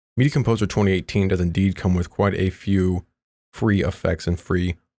Media Composer 2018 does indeed come with quite a few free effects and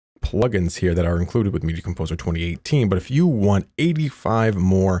free plugins here that are included with Media Composer 2018. But if you want 85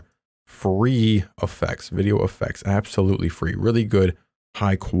 more free effects, video effects, absolutely free, really good,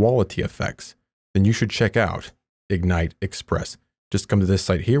 high quality effects, then you should check out Ignite Express. Just come to this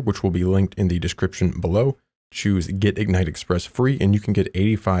site here, which will be linked in the description below. Choose Get Ignite Express free, and you can get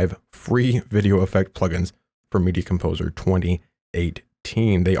 85 free video effect plugins for Media Composer 2018.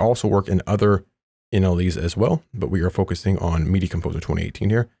 They also work in other NLEs as well, but we are focusing on Media Composer 2018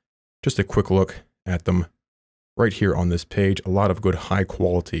 here. Just a quick look at them right here on this page. A lot of good high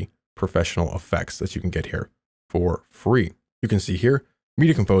quality professional effects that you can get here for free. You can see here,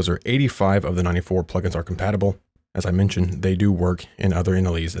 Media Composer, 85 of the 94 plugins are compatible. As I mentioned, they do work in other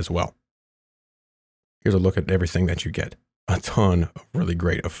NLEs as well. Here's a look at everything that you get. A ton of really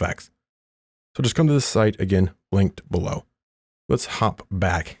great effects. So just come to this site, again, linked below. Let's hop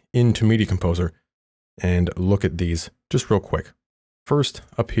back into Media Composer and look at these just real quick. First,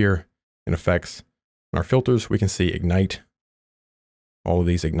 up here in effects, in our filters, we can see Ignite. All of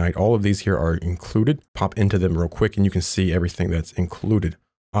these Ignite, all of these here are included. Pop into them real quick and you can see everything that's included.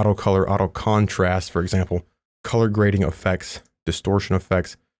 Auto color, auto contrast, for example, color grading effects, distortion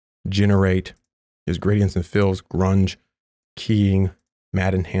effects, generate, is gradients and fills, grunge, keying,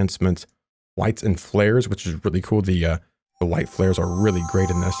 matte enhancements, lights and flares, which is really cool. The light flares are really great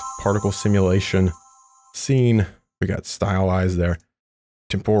in this. Particle simulation, scene, we got stylize there,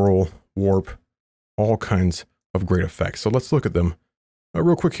 temporal, warp, all kinds of great effects. So let's look at them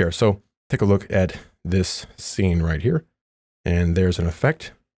real quick here. So take a look at this scene right here. And there's an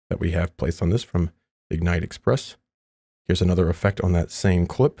effect that we have placed on this from Ignite Express. Here's another effect on that same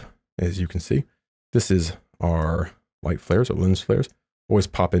clip, as you can see. This is our light flares or lens flares. Always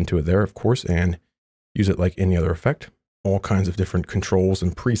pop into it there, of course, and use it like any other effect. All kinds of different controls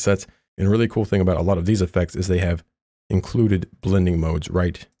and presets. And a really cool thing about a lot of these effects is they have included blending modes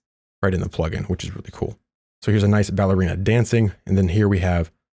right in the plugin, which is really cool. So here's a nice ballerina dancing. And then here we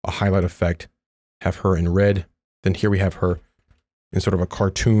have a highlight effect, have her in red. Then here we have her in sort of a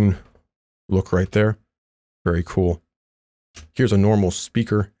cartoon look right there. Very cool. Here's a normal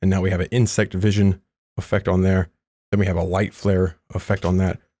speaker. And now we have an insect vision effect on there. Then we have a light flare effect on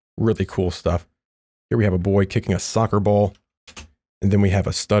that. Really cool stuff. Here we have a boy kicking a soccer ball. And then we have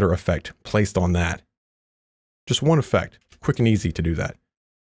a stutter effect placed on that. Just one effect, quick and easy to do that.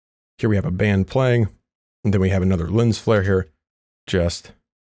 Here we have a band playing. And then we have another lens flare here, just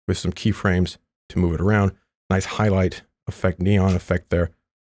with some keyframes to move it around. Nice highlight effect, neon effect there.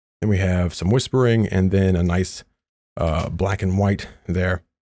 Then we have some whispering and then a nice black and white there.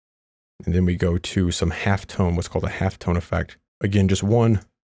 And then we go to some halftone, what's called a halftone effect. Again, just one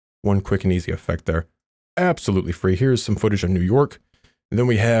quick and easy effect there. Absolutely free. Here's some footage of New York. And then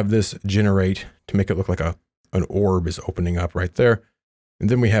we have this generate to make it look like an orb is opening up right there. And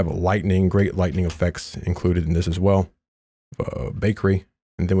then we have lightning, great lightning effects included in this as well. Bakery.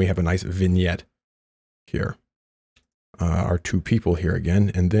 And then we have a nice vignette here. Our two people here again.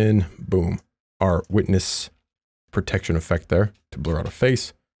 And then boom, our witness protection effect there to blur out a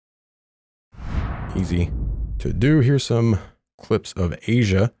face. Easy to do. Here's some clips of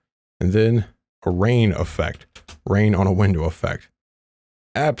Asia. And then a rain effect, rain on a window effect.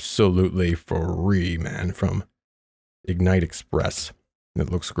 Absolutely free, man, from Ignite Express. It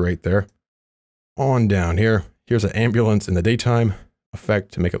looks great there. On down here, here's an ambulance in the daytime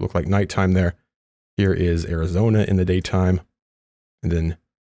effect to make it look like nighttime there. Here is Arizona in the daytime. And then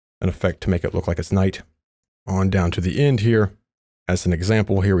an effect to make it look like it's night. On down to the end here. As an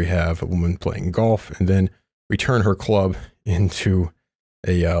example, here we have a woman playing golf, and then we turn her club into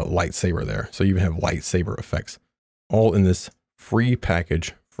a lightsaber there. So you even have lightsaber effects, all in this free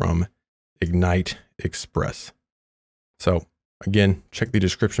package from Ignite Express. So again, check the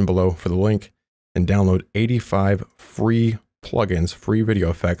description below for the link and download 85 free plugins, free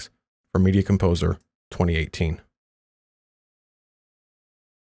video effects for Media Composer 2018.